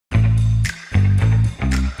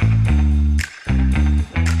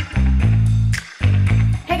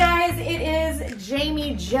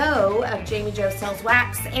Jami Jo Sells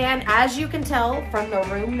Wax, and as you can tell from the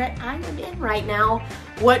room that I am in right now,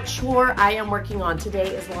 what chore I am working on today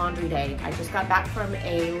is laundry day. I just got back from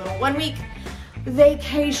a little 1-week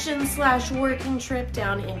vacation slash working trip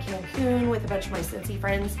down in Cancun with a bunch of my Scentsy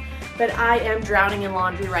friends, but I am drowning in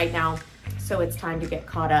laundry right now, so it's time to get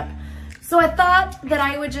caught up. So I thought that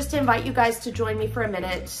I would just invite you guys to join me for a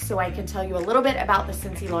minute so I can tell you a little bit about the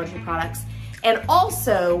Scentsy laundry products and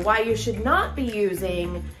also why you should not be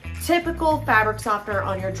using typical fabric softener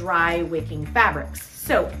on your dry wicking fabrics.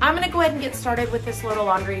 So I'm gonna go ahead and get started with this load of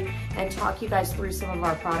laundry and talk you guys through some of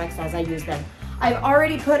our products as I use them. I've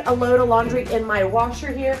already put a load of laundry in my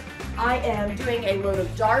washer here. I am doing a load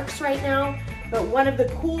of darks right now, but one of the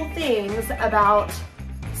cool things about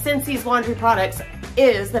Scentsy's laundry products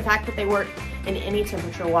is the fact that they work in any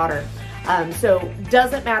temperature water. So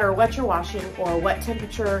doesn't matter what you're washing or what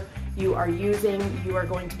temperature you are using, you are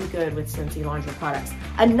going to be good with Scentsy laundry products.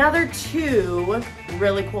 Another 2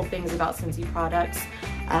 really cool things about Scentsy products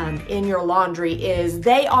in your laundry is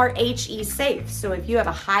they are HE safe. So if you have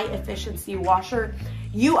a high efficiency washer,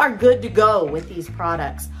 you are good to go with these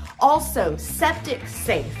products. Also, septic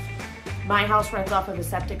safe. My house runs off of a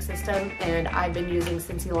septic system, and I've been using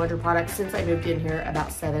Scentsy laundry products since I moved in here about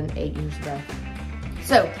 7-8 years ago.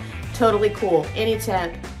 So totally cool, any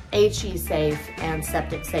temp, HE safe, and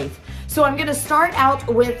septic safe. So I'm gonna start out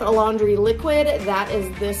with a laundry liquid. That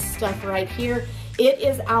is this stuff right here. It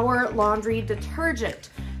is our laundry detergent.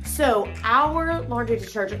 So our laundry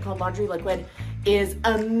detergent called Laundry Liquid is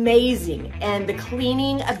amazing, and the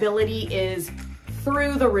cleaning ability is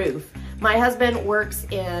through the roof. My husband works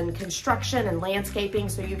in construction and landscaping,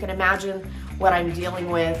 so you can imagine what I'm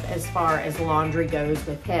dealing with as far as laundry goes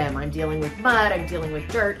with him. I'm dealing with mud, I'm dealing with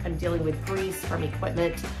dirt, I'm dealing with grease from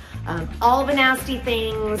equipment. All the nasty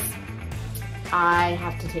things, I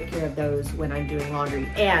have to take care of those when I'm doing laundry.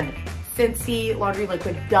 And Scentsy Laundry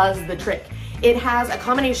Liquid does the trick. It has a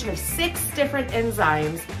combination of 6 different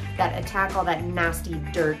enzymes that attack all that nasty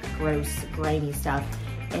dirt, gross, grainy stuff,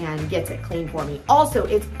 and gets it clean for me. Also,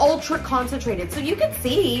 it's ultra concentrated. So you can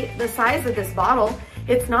see the size of this bottle.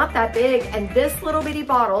 It's not that big, and this little bitty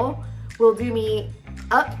bottle will do me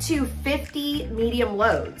up to 50 medium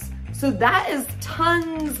loads. So that is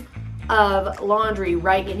tons of laundry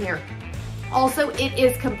right in here. Also, it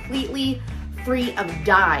is completely free of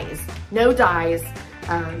dyes. No dyes,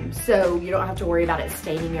 so you don't have to worry about it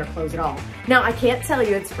staining your clothes at all. Now, I can't tell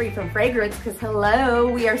you it's free from fragrance because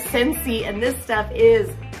hello, we are Scentsy and this stuff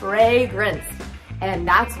is fragrance. And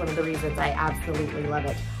that's one of the reasons I absolutely love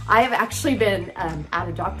it. I have actually been at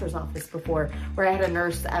a doctor's office before where I had a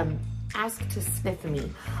nurse ask to sniff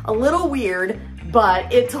me. A little weird,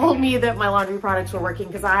 but it told me that my laundry products were working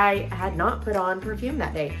because I had not put on perfume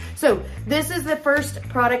that day. So this is the first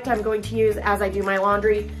product I'm going to use as I do my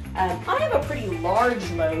laundry. I have a pretty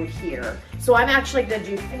large load here. So I'm actually gonna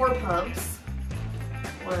do 4 pumps.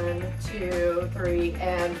 1, 2, 3,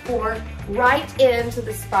 and 4, right into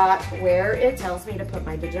the spot where it tells me to put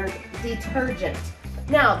my detergent.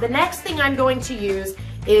 Now, the next thing I'm going to use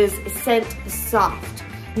is Scent Soft.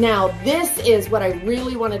 Now, this is what I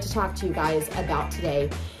really wanted to talk to you guys about today,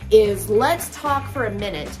 is let's talk for a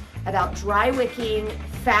minute about dry wicking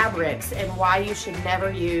fabrics and why you should never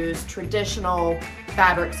use traditional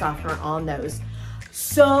fabric softener on those.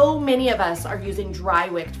 So many of us are using dry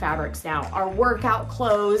wicked fabrics now. Our workout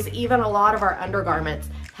clothes, even a lot of our undergarments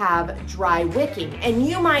have dry wicking. And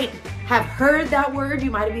you might have heard that word, you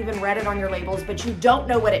might have even read it on your labels, but you don't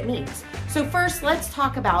know what it means. So first, let's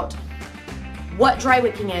talk about what dry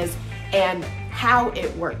wicking is and how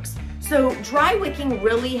it works. So dry wicking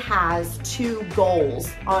really has 2 goals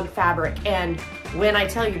on fabric, and when I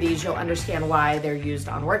tell you these, you'll understand why they're used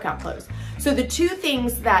on workout clothes. So the 2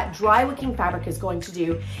 things that dry wicking fabric is going to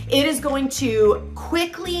do, it is going to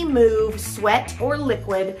quickly move sweat or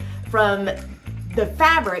liquid from the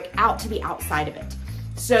fabric out to the outside of it.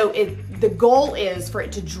 So the goal is for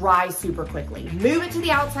it to dry super quickly. Move it to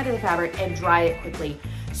the outside of the fabric and dry it quickly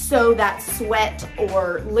so that sweat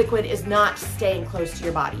or liquid is not staying close to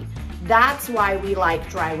your body. That's why we like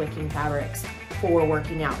dry wicking fabrics for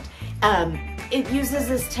working out. It uses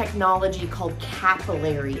this technology called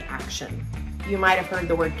capillary action. You might have heard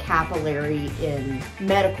the word capillary in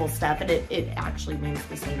medical stuff, and it actually means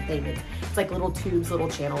the same thing. It's like little tubes, little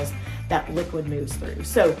channels that liquid moves through.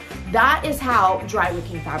 So that is how dry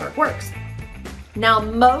wicking fabric works. Now,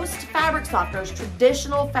 most fabric softeners,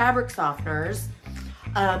 traditional fabric softeners,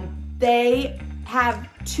 they have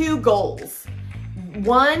 2 goals.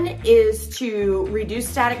 One is to reduce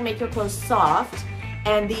static, make your clothes soft,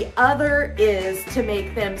 and the other is to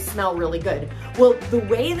make them smell really good. Well, the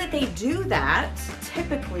way that they do that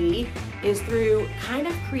typically is through kind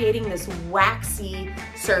of creating this waxy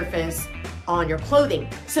surface on your clothing.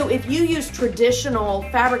 So if you use traditional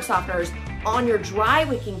fabric softeners on your dry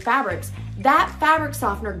wicking fabrics, that fabric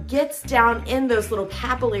softener gets down in those little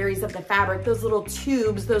capillaries of the fabric, those little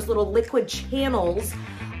tubes, those little liquid channels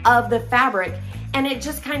of the fabric, and it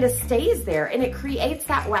just kind of stays there, and it creates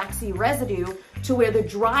that waxy residue to where the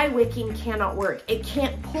dry wicking cannot work. It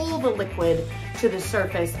can't pull the liquid to the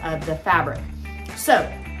surface of the fabric.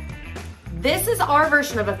 So this is our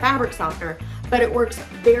version of a fabric softener, but it works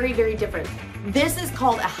very, very different. This is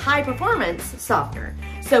called a high performance softener.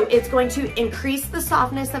 So it's going to increase the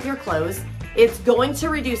softness of your clothes. It's going to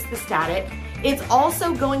reduce the static. It's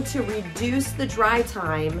also going to reduce the dry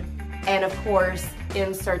time, and of course,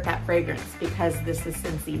 insert that fragrance, because this is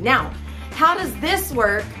Scentsy. Now, how does this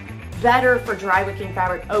work better for dry wicking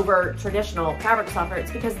fabric over traditional fabric softener?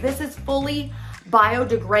 It's because this is fully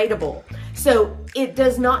biodegradable. So it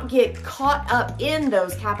does not get caught up in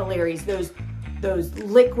those capillaries, those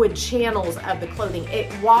liquid channels of the clothing.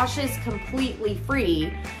 It washes completely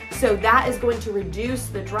free. So that is going to reduce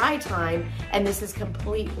the dry time, and this is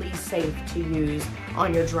completely safe to use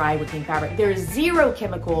on your dry wicking fabric. There's zero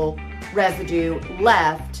chemical residue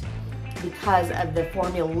left because of the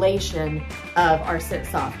formulation of our Scent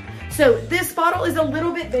Soft. So this bottle is a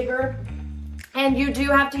little bit bigger, and you do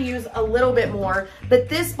have to use a little bit more, but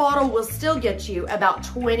this bottle will still get you about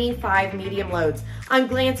 25 medium loads. I'm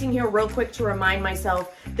glancing here real quick to remind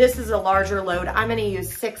myself, this is a larger load. I'm gonna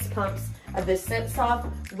use 6 pumps of this Scent Soft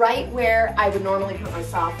right where I would normally put my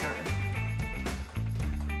softener.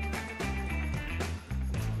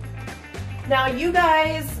 Now you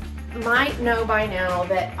guys might know by now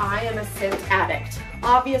that I am a scent addict.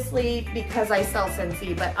 Obviously because I sell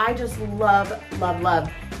Scentsy, but I just love, love, love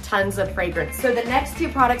tons of fragrance. So the next 2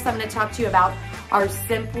 products I'm gonna talk to you about are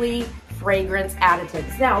simply fragrance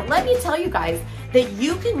additives. Now, let me tell you guys that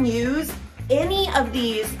you can use any of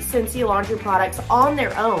these Scentsy laundry products on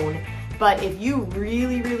their own, but if you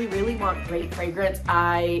really, really, really want great fragrance,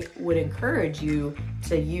 I would encourage you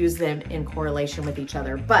to use them in correlation with each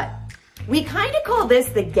other. But we kind of call this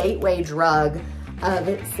the gateway drug of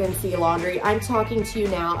Scentsy laundry. I'm talking to you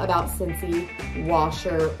now about Scentsy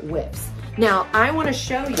washer whiffs. Now, I want to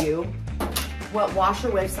show you what washer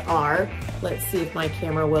whiffs are. Let's see if my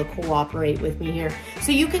camera will cooperate with me here.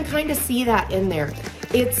 So you can kind of see that in there.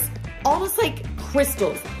 It's almost like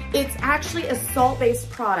crystals. It's actually a salt-based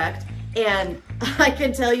product, and I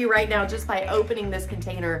can tell you right now, just by opening this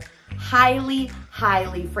container, highly,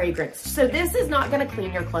 highly fragranced. So this is not gonna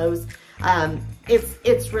clean your clothes.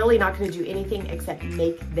 It's really not gonna do anything except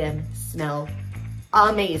make them smell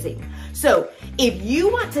amazing. So if you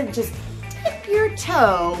want to just dip your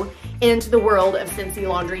toe into the world of Scentsy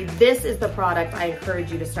laundry, this is the product I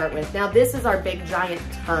encourage you to start with. Now this is our big giant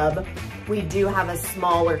tub. We do have a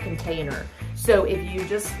smaller container. So if you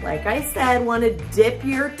just, like I said, want to dip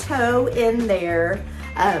your toe in there,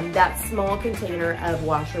 that small container of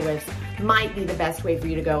washer whiffs might be the best way for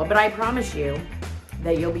you to go. But I promise you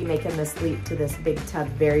that you'll be making this leap to this big tub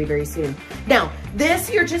very, very soon. Now, this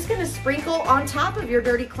you're just gonna sprinkle on top of your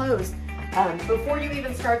dirty clothes before you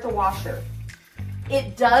even start the washer.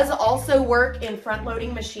 It does also work in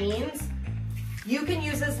front-loading machines. You can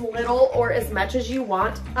use as little or as much as you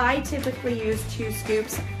want. I typically use 2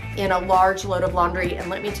 scoops in a large load of laundry, and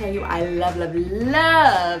let me tell you, I love, love,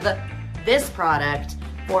 love this product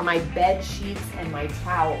for my bed sheets and my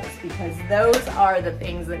towels, because those are the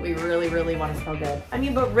things that we really, really want to smell good. I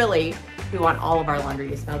mean, but really, we want all of our laundry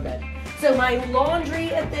to smell good. So my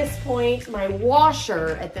laundry at this point, my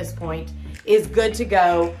washer at this point is good to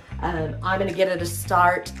go. I'm gonna get it a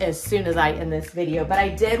start as soon as I end this video, but I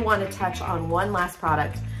did want to touch on one last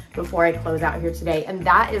product before I close out here today, and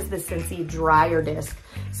that is the Scentsy dryer disc.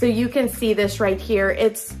 So you can see this right here.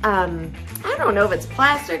 It's, I don't know if it's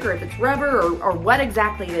plastic or if it's rubber or what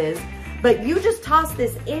exactly it is, but you just toss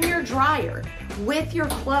this in your dryer with your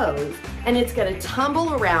clothes and it's gonna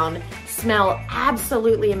tumble around, smell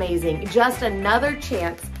absolutely amazing. Just another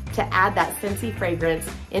chance to add that Scentsy fragrance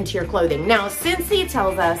into your clothing. Now, Scentsy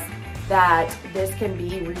tells us that this can be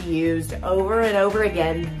reused over and over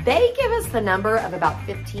again. They give us the number of about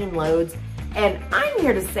 15 loads, and I'm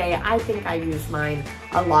here to say I think I use mine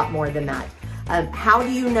a lot more than that. How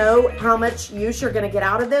do you know how much use you're gonna get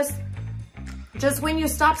out of this? Just when you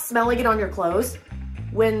stop smelling it on your clothes,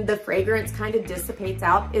 when the fragrance kind of dissipates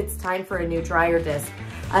out, it's time for a new dryer disc.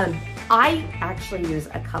 I actually use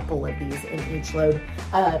a couple of these in each load.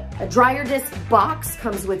 A dryer disc box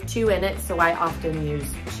comes with 2 in it, so I often use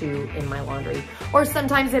 2 in my laundry. Or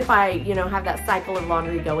sometimes if I, have that cycle of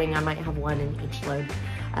laundry going, I might have 1 in each load.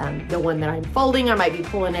 The one that I'm folding, I might be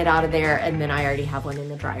pulling it out of there, and then I already have one in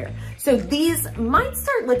the dryer. So these might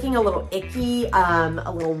start looking a little icky,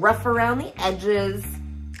 a little rough around the edges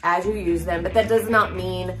as you use them, but that does not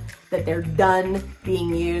mean that they're done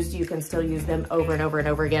being used. You can still use them over and over and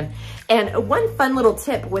over again. And one fun little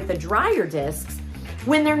tip with the dryer discs,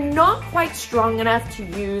 when they're not quite strong enough to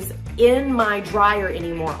use in my dryer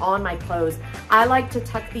anymore on my clothes, I like to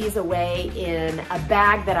tuck these away in a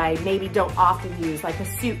bag that I maybe don't often use, like a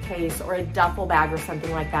suitcase or a duffel bag or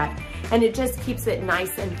something like that. And it just keeps it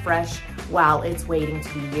nice and fresh while it's waiting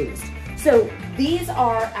to be used. So these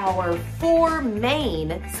are our 4 main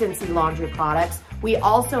Scentsy laundry products. We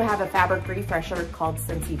also have a fabric refresher called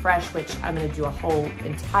Scentsy Fresh, which I'm gonna do a whole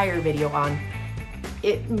entire video on.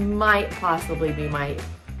 It might possibly be my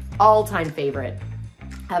all-time favorite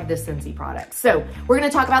of the Scentsy products. So we're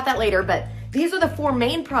gonna talk about that later, but these are the 4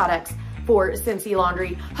 main products for Scentsy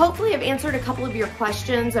Laundry. Hopefully I've answered a couple of your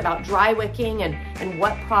questions about dry wicking and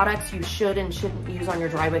what products you should and shouldn't use on your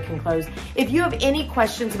dry wicking clothes. If you have any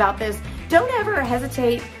questions about this, don't ever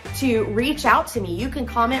hesitate to reach out to me. You can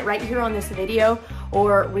comment right here on this video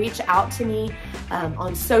or reach out to me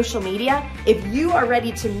on social media. If you are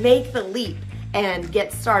ready to make the leap and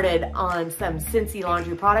get started on some Scentsy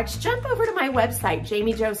laundry products, jump over to my website,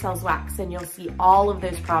 Jami Jo Sells Wax, and you'll see all of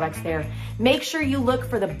those products there. Make sure you look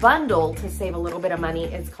for the bundle to save a little bit of money.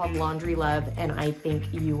 It's called Laundry Love, and I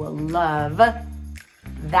think you will love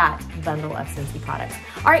that bundle of Scentsy products.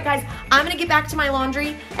 All right, guys, I'm gonna get back to my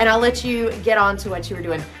laundry, and I'll let you get on to what you were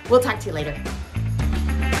doing. We'll talk to you later.